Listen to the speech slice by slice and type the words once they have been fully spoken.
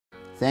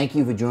Thank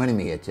you for joining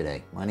me here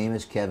today. My name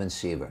is Kevin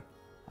Seaver.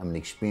 I'm an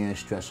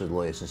experienced trusted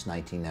lawyer since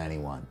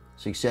 1991,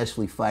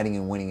 successfully fighting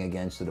and winning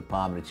against the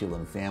Department of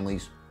Children and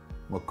Families,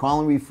 more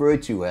commonly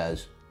referred to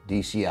as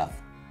DCF,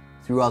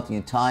 throughout the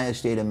entire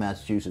state of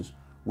Massachusetts.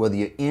 Whether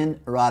you're in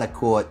or out of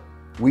court,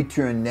 we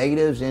turn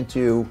negatives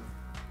into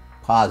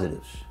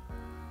positives.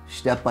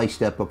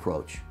 Step-by-step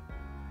approach.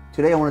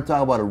 Today I want to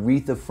talk about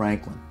Aretha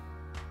Franklin.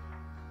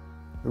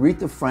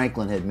 Aretha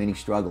Franklin had many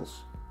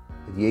struggles.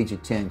 At the age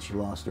of 10, she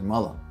lost her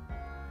mother.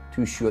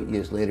 2 short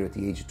years later, at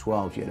the age of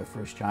 12, she had her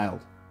first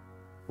child,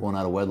 born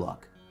out of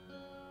wedlock.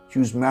 She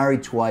was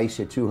married twice,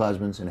 had 2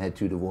 husbands, and had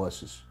 2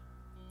 divorces.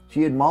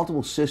 She had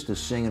multiple sisters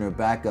sing in her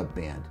backup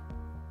band,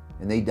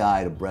 and they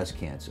died of breast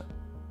cancer.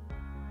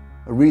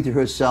 Aretha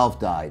herself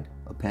died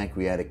of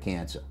pancreatic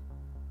cancer.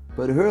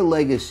 But her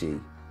legacy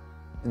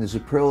and the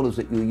superlatives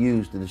that you'll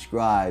use to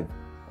describe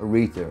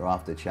Aretha are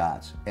off the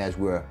charts, as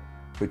were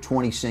her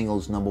 20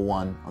 singles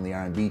 #1 on the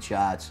R&B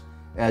charts,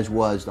 as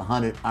was the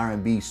 100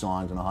 R&B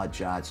songs on the hot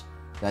charts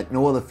that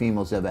no other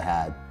females ever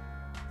had.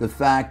 The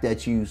fact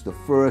that she was the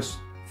first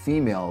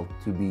female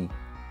to be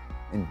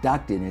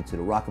inducted into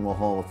the Rock and Roll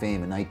Hall of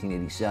Fame in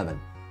 1987.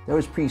 That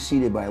was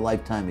preceded by a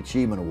Lifetime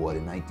Achievement Award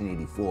in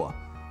 1984.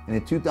 And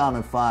in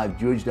 2005,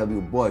 George W.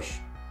 Bush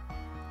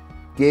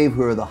gave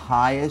her the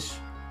highest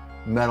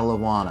Medal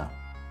of Honor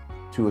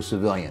to a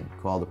civilian,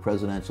 called the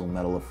Presidential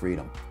Medal of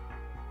Freedom.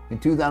 In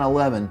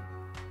 2011,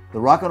 the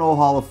Rock and Roll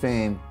Hall of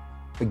Fame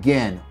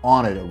again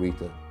honored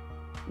Aretha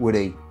with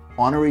an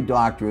honorary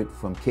doctorate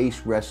from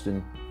Case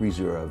Western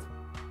Reserve,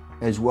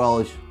 as well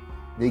as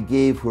they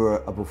gave her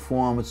a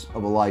performance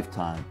of a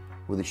lifetime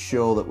with a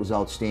show that was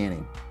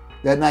outstanding.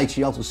 That night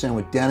she also sang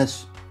with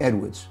Dennis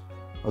Edwards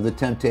of The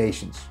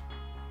Temptations,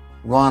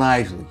 Ron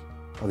Isley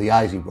of the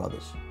Isley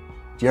Brothers,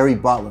 Jerry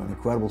Butler, an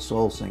incredible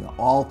soul singer.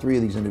 All 3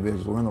 of these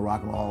individuals were in the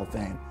Rock and Roll Hall of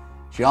Fame.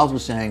 She also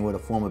sang with a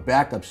former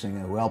backup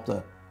singer who helped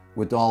her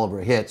with all of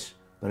her hits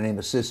by the name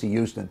of Sissy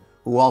Houston,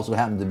 who also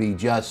happened to be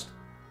just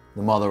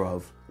the mother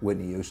of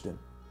Whitney Houston.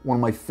 One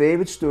of my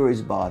favorite stories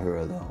about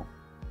her, though,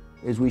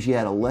 is when she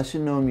had a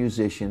lesser-known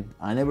musician.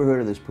 I never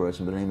heard of this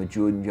person by the name of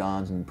Jordan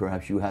Johns, and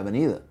perhaps you haven't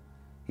either.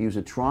 He was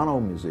a Toronto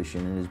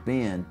musician, and his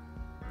band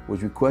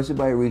was requested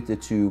by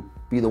Aretha to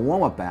be the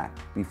warm-up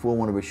act before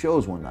one of her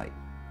shows one night.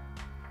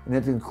 And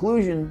at the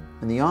conclusion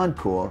and the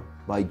encore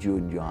by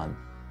Jordan John,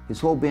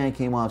 his whole band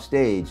came off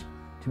stage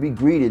to be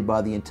greeted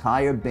by the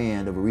entire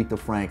band of Aretha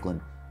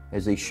Franklin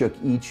as they shook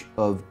each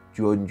of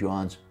Jordan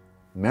John's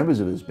members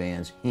of his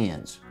band's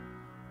hands.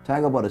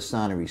 Talk about a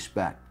sign of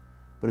respect.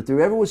 But if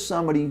there ever was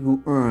somebody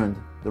who earned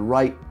the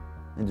right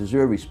and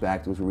deserved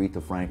respect, it was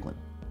Aretha Franklin.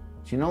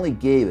 She not only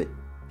gave it,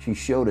 she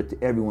showed it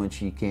to everyone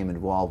she came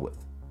involved with.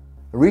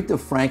 Aretha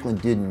Franklin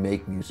didn't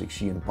make music,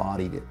 she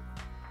embodied it.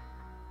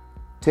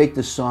 Take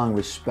the song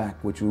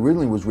Respect, which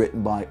originally was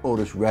written by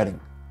Otis Redding.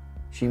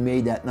 She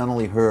made that not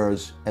only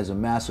hers as a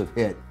massive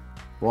hit,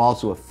 but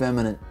also a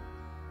feminine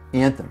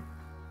anthem,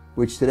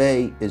 which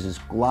today is as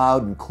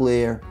loud and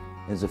clear,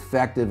 as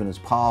effective and as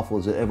powerful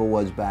as it ever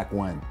was back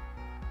when.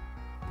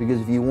 Because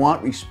if you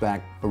want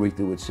respect,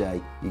 Aretha would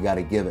say, you got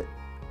to give it.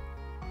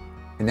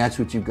 And that's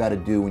what you've got to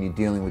do when you're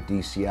dealing with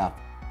DCF.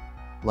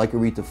 Like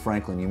Aretha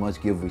Franklin, you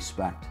must give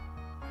respect.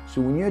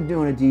 So when you're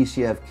doing a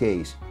DCF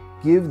case,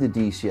 give the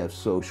DCF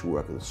social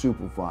worker, the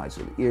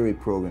supervisor, the area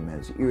program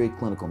manager, the area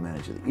clinical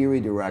manager, the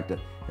area director,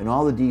 and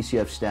all the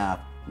DCF staff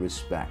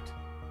respect.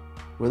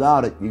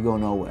 Without it, you go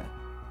nowhere,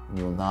 and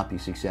you will not be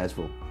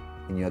successful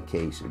in your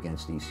case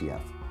against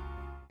DCF.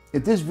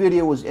 If this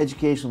video was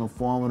educational and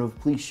informative,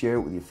 please share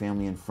it with your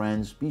family and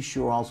friends. Be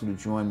sure also to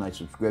join my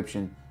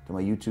subscription to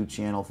my YouTube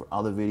channel for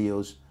other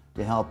videos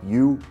to help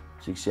you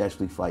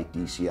successfully fight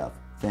DCF.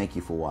 Thank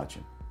you for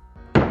watching.